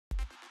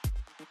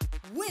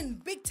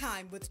Win big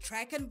time with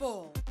Track and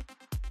Ball.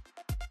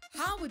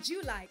 How would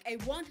you like a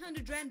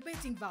 100 Rand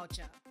betting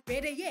voucher?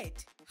 Better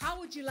yet, how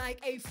would you like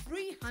a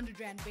free 100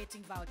 Rand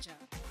betting voucher?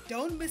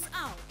 Don't miss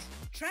out.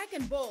 Track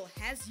and Ball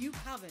has you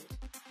covered.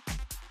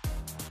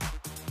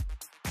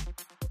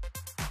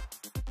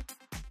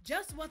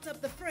 Just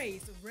WhatsApp the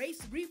phrase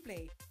Race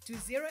Replay to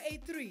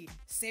 083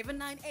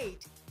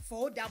 798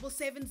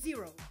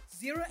 4770,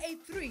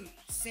 083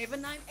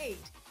 798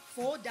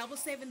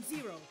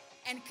 4770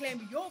 and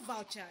claim your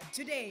voucher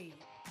today.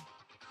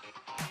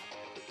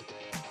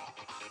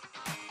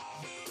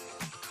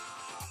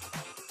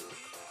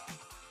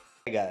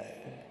 Go.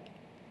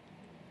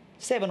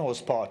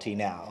 7-horse party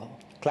now.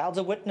 Clouds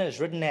of Witness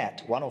ridden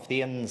at one off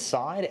the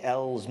inside.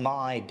 L's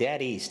My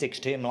Daddy sticks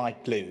to him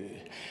like glue.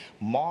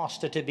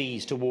 Master to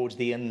Bees towards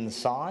the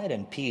inside,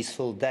 and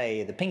Peaceful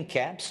Day, the pink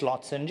cap,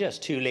 slots in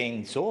just 2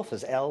 lengths off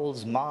as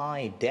L's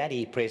My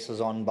Daddy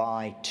presses on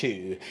by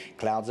 2.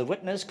 Clouds of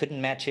Witness couldn't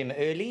match him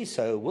early,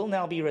 so will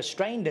now be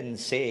restrained in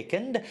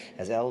second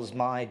as L's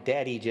My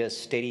Daddy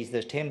just steadies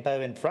the tempo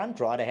in front.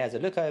 Rider has a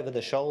look over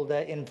the shoulder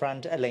in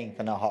front, 1.5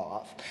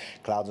 lengths.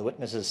 Clouds of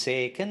Witness is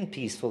second,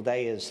 Peaceful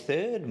Day is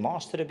third,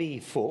 Master to Be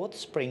fourth,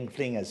 Spring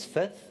Fling is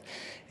fifth.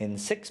 In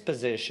 6th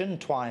position,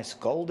 Twice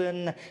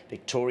Golden,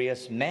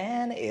 Victorious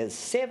Man is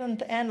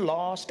 7th and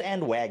last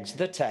and wags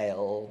the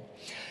tail.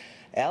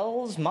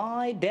 L's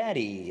My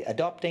Daddy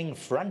adopting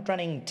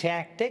front-running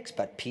tactics,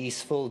 but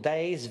Peaceful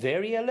Day's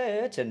very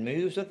alert and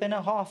moves within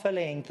 1/2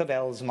 length of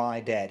L's My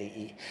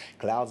Daddy.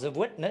 Clouds of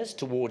Witness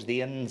towards the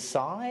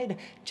inside,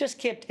 just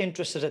kept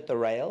interested at the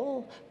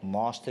rail.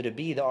 Master to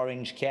Be, the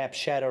orange cap,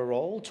 shadow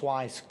roll.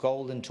 Twice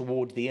Golden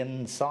toward the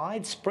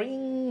inside.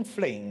 Spring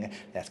Fling,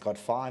 that's got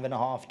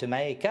 5.5 to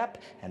make up,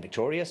 and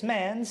Victorious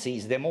Man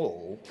sees them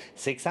all.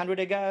 600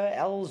 to go,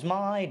 L's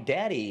My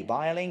Daddy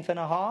by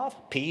 1.5 lengths.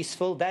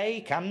 Peaceful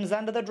Day comes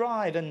under the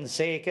drive in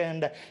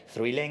second.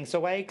 3 lengths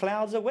away,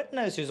 Clouds of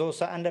Witness, who's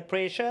also under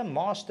pressure.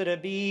 Master to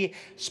Be,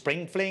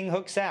 Spring Fling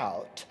hooks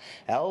out.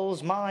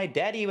 L's My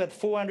Daddy with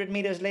 400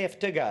 metres left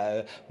to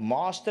go.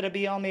 Master to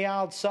Be on the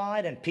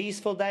outside, and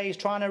Peaceful Day's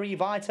trying to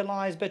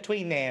revitalise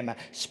between them.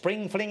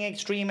 Spring Fling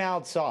extreme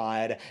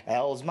outside.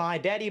 L's My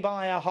Daddy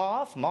by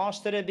 1/2.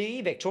 Master to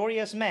Be,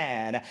 Victorious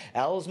Man.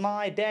 L's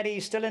My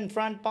Daddy still in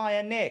front by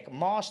a neck.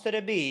 Master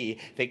to Be,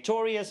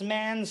 Victorious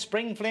Man,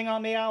 Spring Fling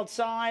on the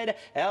outside.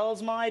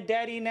 L's My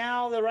Daddy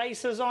now, the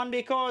race is on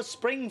because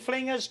Spring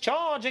Fling is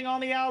charging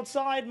on the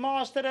outside.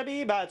 Master to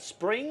Be, but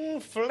Spring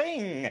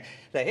Fling,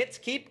 the hits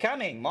keep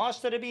coming.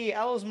 Master to Be,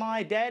 L's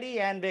My Daddy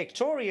and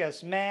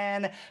Victorious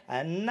Man,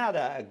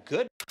 another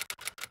good